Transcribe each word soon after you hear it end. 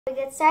We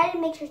get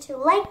started, make sure to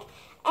like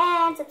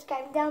and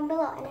subscribe down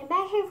below. And I'm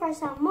back here for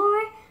some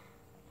more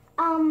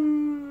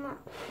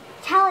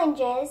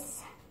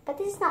challenges. But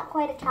this is not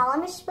quite a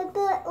challenge, but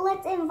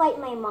let's invite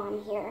my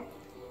mom here.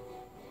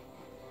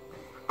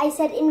 I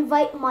said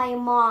invite my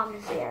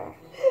mom here.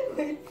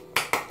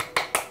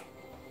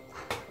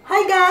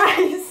 Hi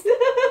guys!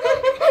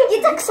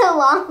 You took so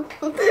long.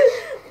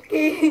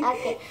 Okay.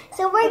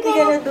 So we're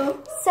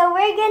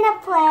gonna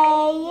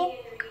play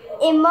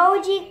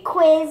Emoji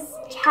Quiz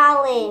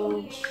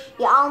Challenge.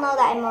 You all know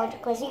that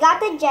Emoji Quiz. You got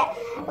the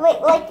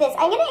wait, like this.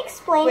 I'm gonna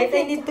explain. Wait,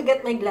 I need to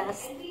get my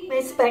glass. My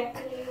spec.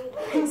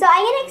 So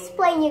I'm gonna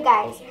explain you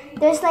guys.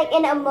 There's like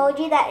an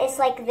emoji that is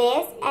like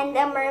this, and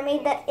a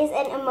mermaid that is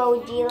an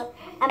emoji.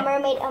 A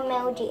mermaid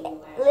emoji.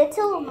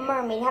 Little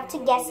Mermaid. You have to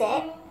guess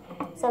it.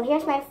 So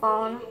here's my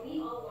phone.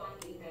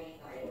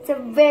 It's a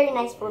very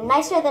nice phone.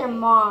 Nicer than a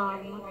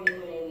mom.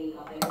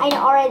 I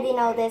already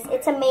know this.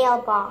 It's a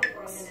mailbox.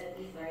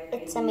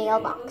 It's a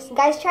mailbox.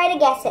 Guys, try to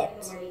guess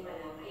it.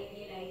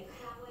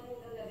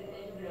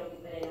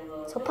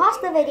 So pause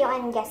the video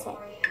and guess it.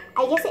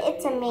 I guess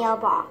it's a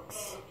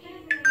mailbox.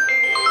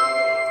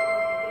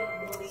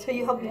 So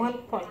you have 1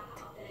 point.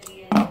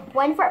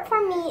 1 point for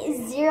me,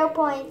 0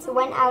 points,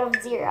 1 out of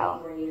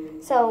 0.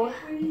 So,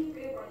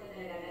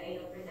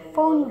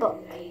 phone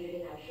book.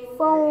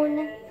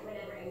 Phone,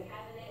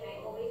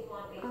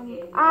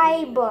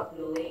 iBook.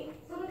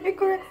 You're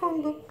correct,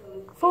 phone book.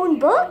 Phone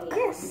book?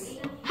 Yes.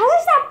 How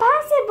is that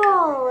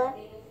possible?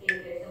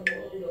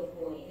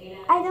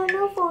 I don't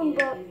know phone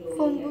book.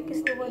 Phone book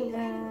is the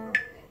one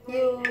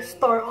you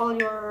store all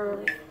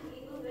your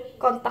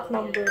contact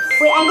numbers.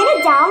 Wait, I'm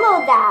gonna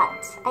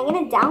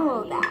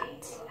download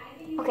that.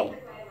 Okay.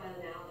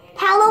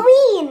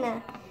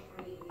 Halloween!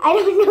 I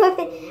don't know if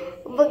it...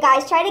 But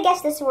guys, try to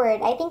guess this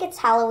word. I think it's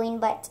Halloween,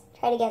 but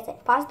try to guess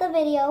it. Pause the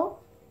video,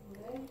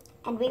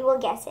 and we will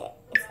guess it.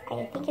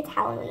 I think it's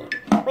Halloween.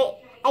 Wait,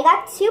 I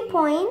got 2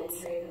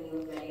 points.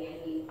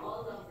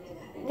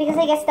 Because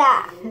I guessed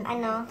that. I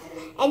know.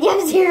 And you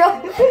have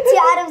 0. 2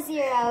 out of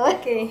 0.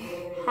 Okay.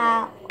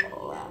 Oh.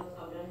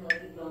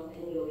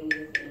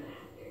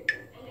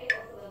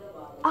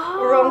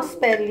 Wrong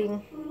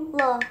spelling.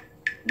 Look.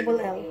 Double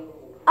L.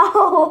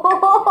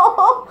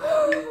 Oh.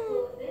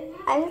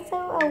 I'm so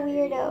a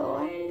weirdo.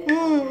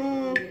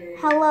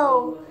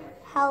 Hello.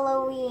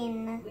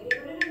 Halloween.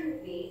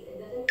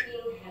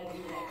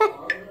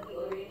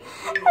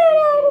 I don't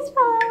know how to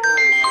spell it.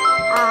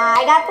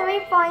 I got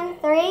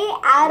 3.3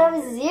 out of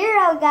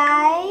 0,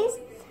 guys.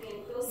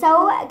 So,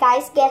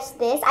 guys, guess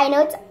this. I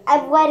know it's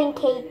a wedding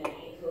cake.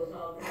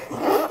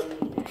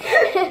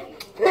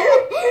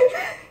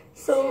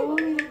 So,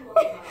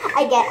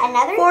 I get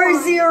another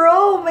 4-0.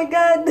 Oh my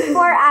god.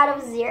 4 out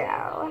of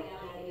 0.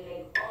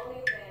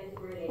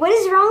 What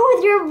is wrong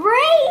with your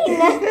brain?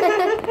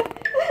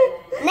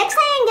 Next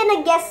time I'm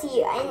gonna guess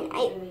you.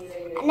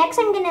 Next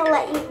I'm gonna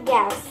let you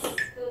guess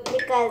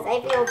because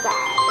I feel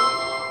bad.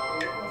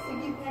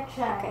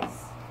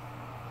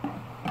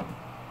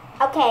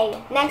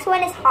 Okay, next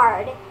one is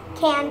hard.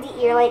 Candy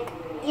ear, like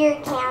ear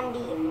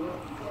candy.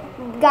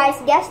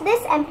 Guys, guess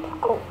this and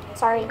oh,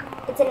 sorry,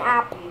 it's an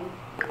app.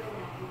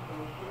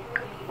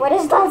 What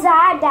is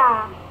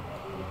Lazada?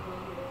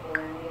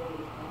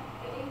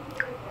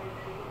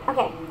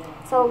 Okay,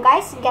 so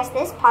guys, guess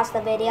this. Pause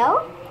the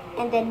video,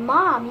 and then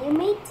mom, you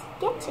may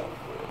get it.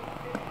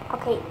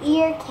 Okay,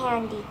 ear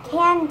candy,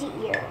 candy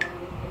ear,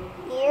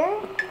 ear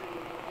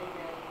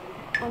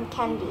and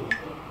candy.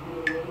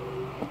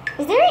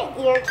 Is there an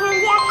ear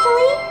candy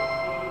actually?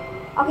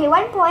 Okay,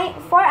 1 point,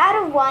 4 out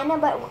of 1.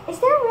 But is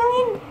there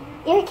really an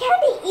ear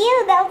candy?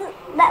 Ew,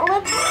 that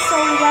looks so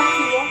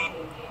yucky.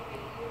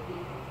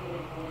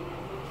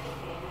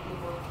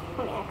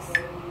 Next.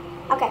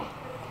 Okay.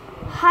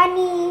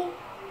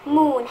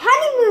 Honeymoon.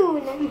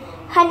 Honeymoon.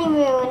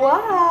 Honeymoon.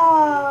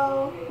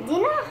 Wow. Do you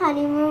know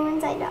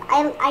honeymoons?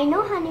 I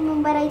know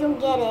honeymoon, but I don't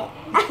get it.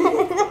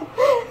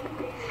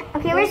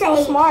 Okay, where's the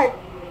H? Smart.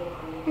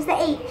 Where's the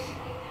H?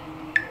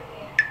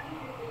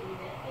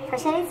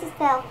 First I need to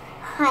spell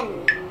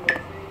honey.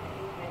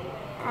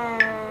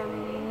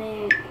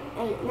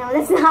 Wait, no,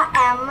 that's not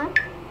M.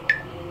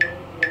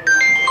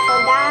 So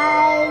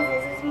guys,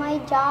 this is my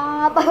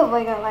job. Oh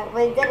my god,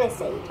 what did I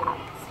say job?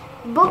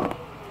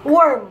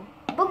 Bookworm.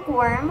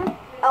 Bookworm.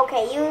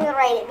 Okay, you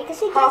write it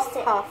because you guessed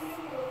it. Half.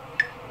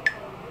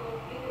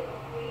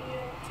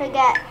 So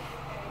get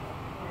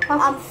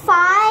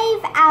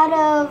 5 out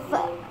of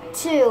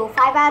 2.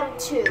 5 out of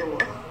 2.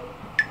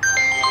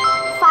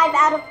 5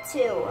 out of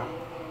 2.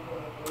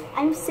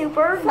 I'm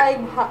super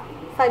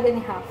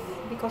 5.5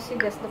 because you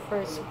guessed the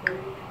first one.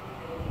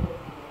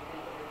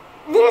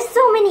 There's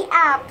so many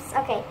apps.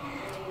 Okay.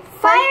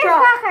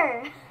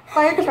 Firecracker.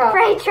 Fire truck.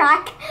 Fire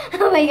truck.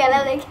 Oh my god, I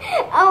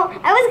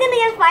was gonna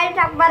get fire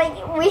truck, but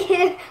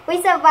we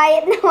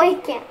survived it. No, I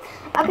can't.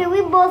 Okay,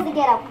 we both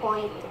get a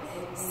point.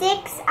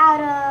 6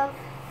 out of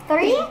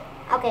 3.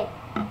 Okay.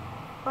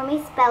 Let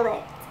me spell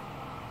it.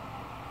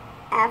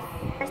 F.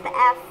 Where's the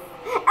F?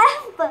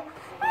 F.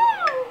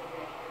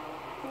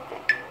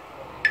 Okay.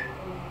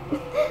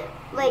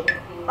 like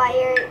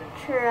fire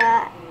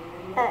truck.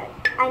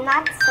 I'm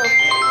not so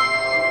good.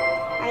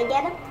 I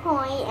get a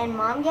point and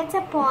mom gets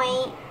a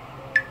point.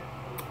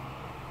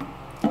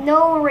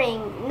 No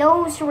ring.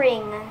 Nose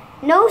ring.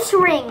 Nose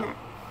ring.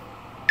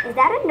 Is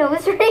that a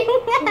nose ring?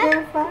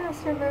 Very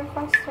fast. You're very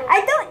fast.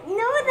 I don't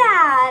know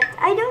that.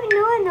 I don't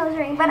know a nose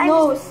ring, but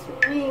nose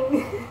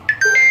ring.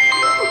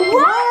 What?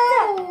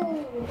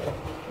 Wow.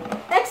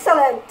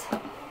 Excellent.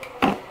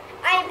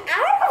 I'm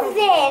out of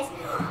this.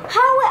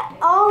 How?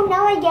 Oh,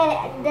 now I get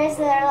it. There's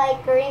a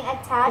like ring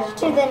attached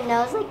to the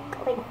nose,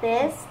 like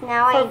this.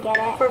 Now I get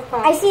it.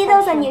 I see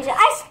those on YouTube.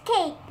 Ice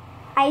cake,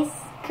 ice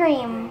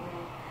cream.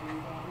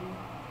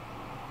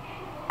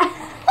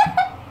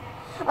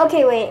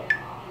 Okay, wait.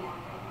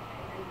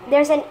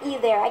 There's an E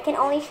there. I can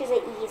only choose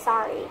an E.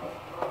 Sorry.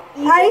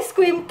 Ice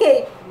cream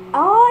cake.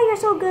 Oh, you're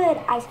so good.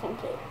 Ice cream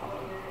cake.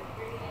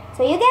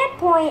 So you get a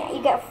point.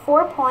 You get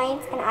 4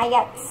 points, and I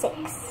get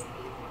 6.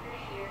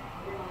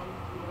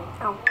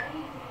 Oh.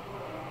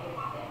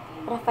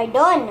 What have I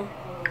done?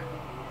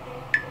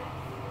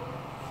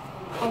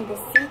 And the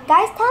C.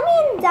 Guys, tell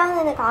me down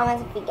in the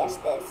comments if you guess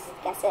this.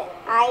 Guess it.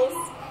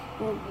 Ice.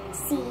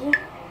 C.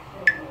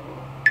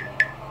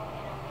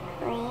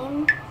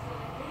 Cream.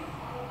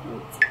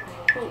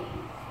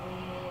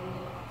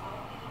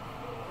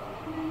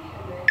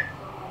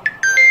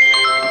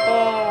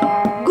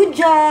 There. Good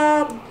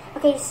job.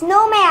 Okay,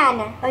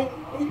 snowman.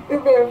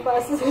 You're very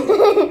fast.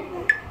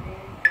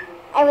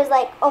 I was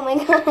like, oh my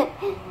god.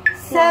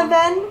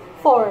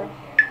 7-4.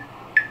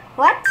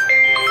 What?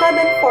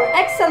 7-4.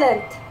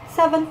 Excellent.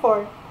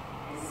 7-4.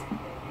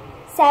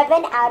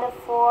 7 out of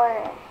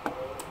 4.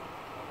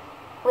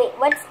 Wait,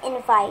 what's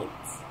invite?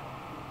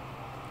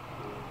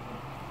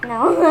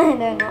 No, I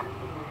don't know.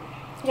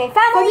 Okay,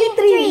 family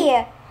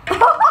tree.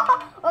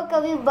 Okay,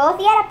 we both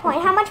get a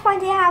point. How much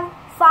points do you have?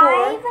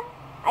 5?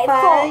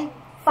 5,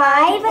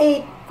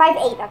 8. 5,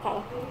 8,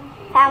 okay.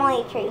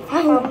 Family tree.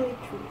 Family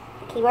tree.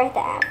 Okay, where's the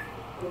F?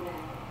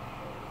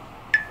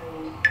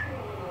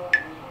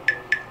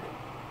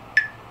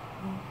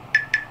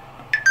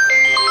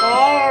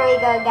 There we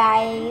go,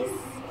 guys.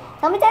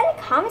 Tell me down in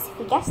the comments if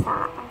you guessed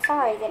that. I'm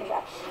sorry I didn't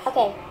try.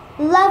 Okay,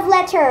 love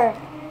letter.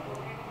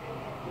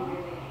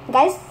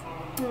 Guys,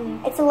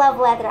 it's a love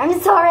letter. I'm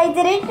sorry I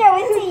didn't show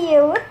it to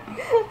you.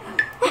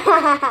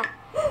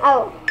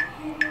 Oh.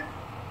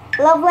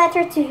 Love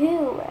letter to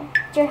who?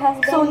 To your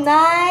husband? So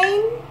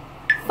 9,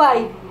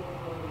 5.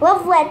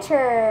 Love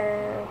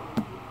letter.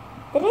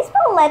 Did I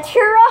spell letter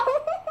wrong?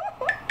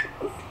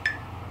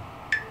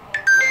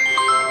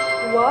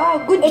 Wow,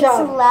 good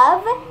job. It's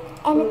love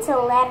and it's a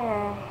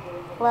letter.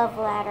 Love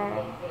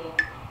letter.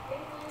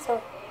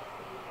 So,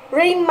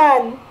 Rain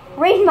Man.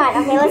 Rain Man.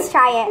 Okay, let's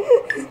try it.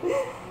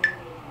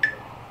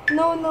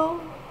 No.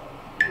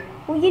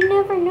 Well, you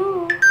never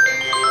know.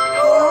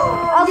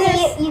 Okay,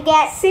 Yes. you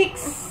get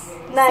 6,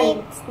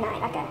 9. 6,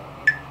 9. Okay.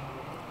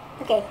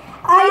 Okay.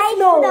 I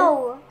know.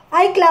 snow.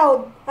 I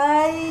cloud.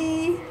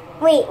 I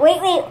Wait.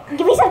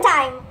 Give me some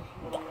time.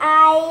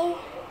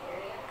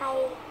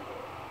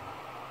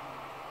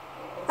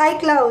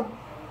 cloud.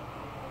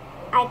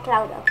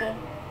 iCloud, okay.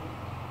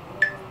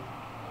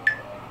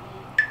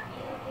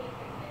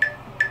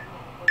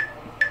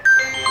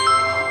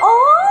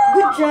 Oh!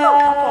 Good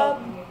job.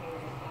 Okay.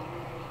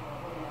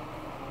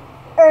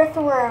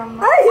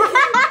 Earthworm.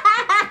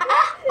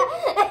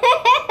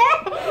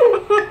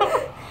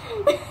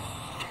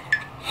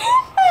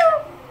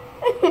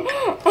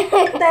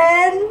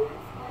 10,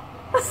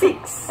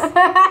 6.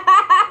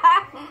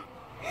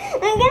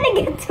 I'm gonna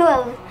get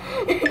 12.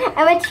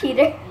 I'm a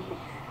cheater.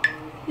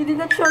 You did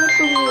not show it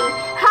to me.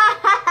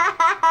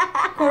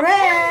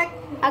 Correct.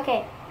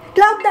 Okay.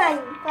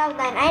 Cloud9. Cloud9.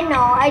 I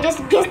know. I just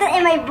guessed it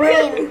in my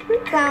brain.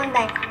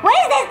 Cloud9. What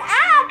is this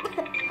app?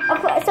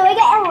 Okay, so I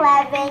get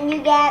 11.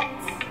 You get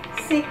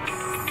 6.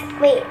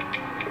 Wait.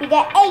 You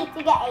get 8.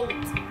 You get 8.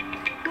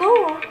 No.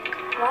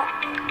 What?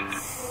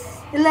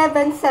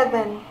 11,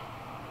 7.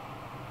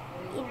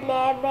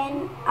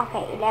 11.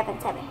 Okay, 11,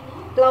 7.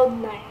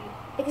 Cloud9.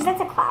 Because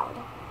that's a cloud.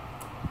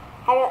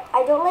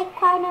 I don't like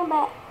cloud9,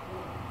 but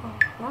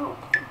no.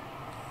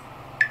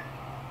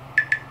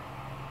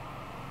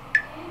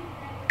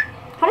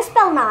 How to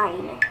spell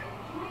 9?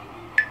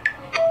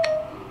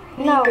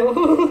 No.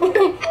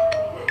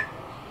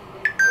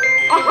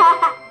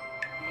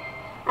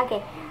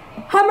 Okay.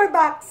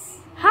 Hammerbox.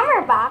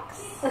 Hammerbox.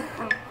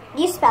 Oh.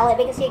 You spell it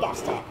because you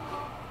guessed it.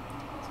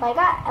 So I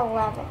got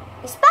 11.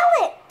 You spell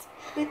it!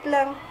 Wait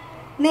lang.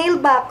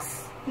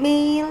 Nailbox.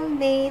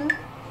 Nail.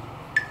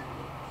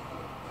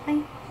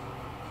 Ay.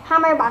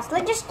 Hammerbox.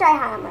 Let's just try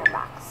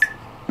hammerbox.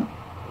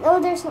 Oh,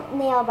 there's no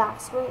nail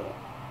box. Wait.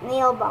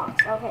 Nail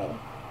box. Okay.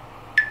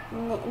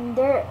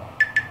 There.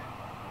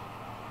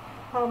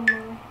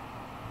 Hammer.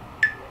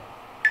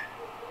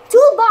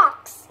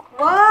 Toolbox.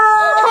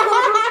 Wow!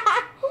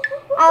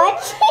 I'm a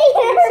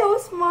cheater. You're so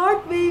smart,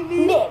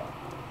 baby.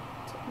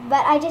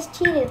 But I just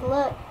cheated.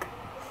 Look.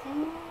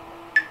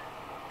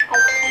 I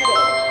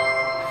cheated.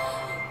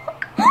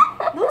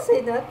 Don't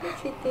say that. You're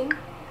cheating.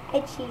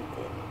 I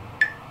cheated.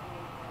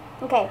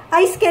 Okay.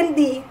 Ice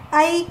candy.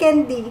 Eye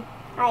candy.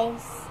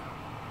 Ice.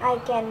 I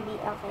can be.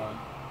 Okay.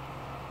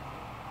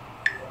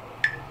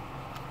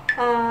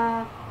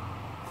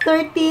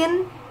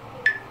 13.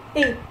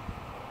 8.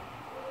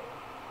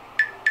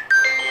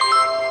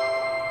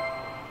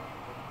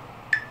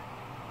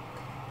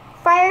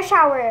 Fire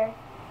shower.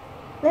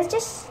 Let's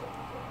just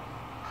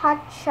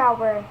hot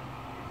shower.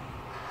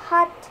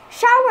 Hot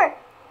shower.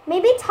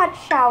 Maybe it's hot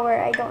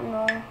shower. I don't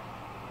know.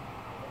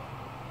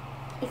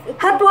 If it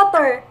Hot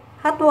water.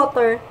 Hot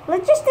water.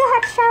 Let's just do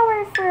hot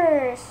shower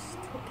first.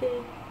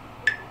 Okay.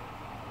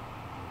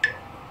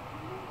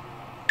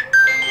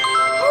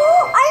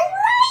 I'm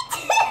right.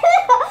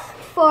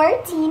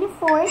 14.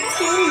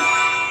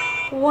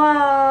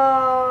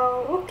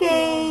 Wow.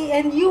 Okay.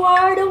 And you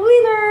are the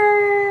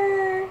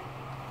winner.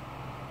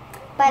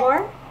 But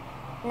More?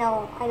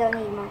 no, I don't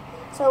need more.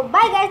 So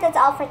bye guys, that's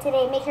all for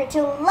today. Make sure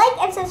to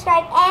like and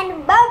subscribe,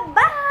 and bye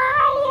bye.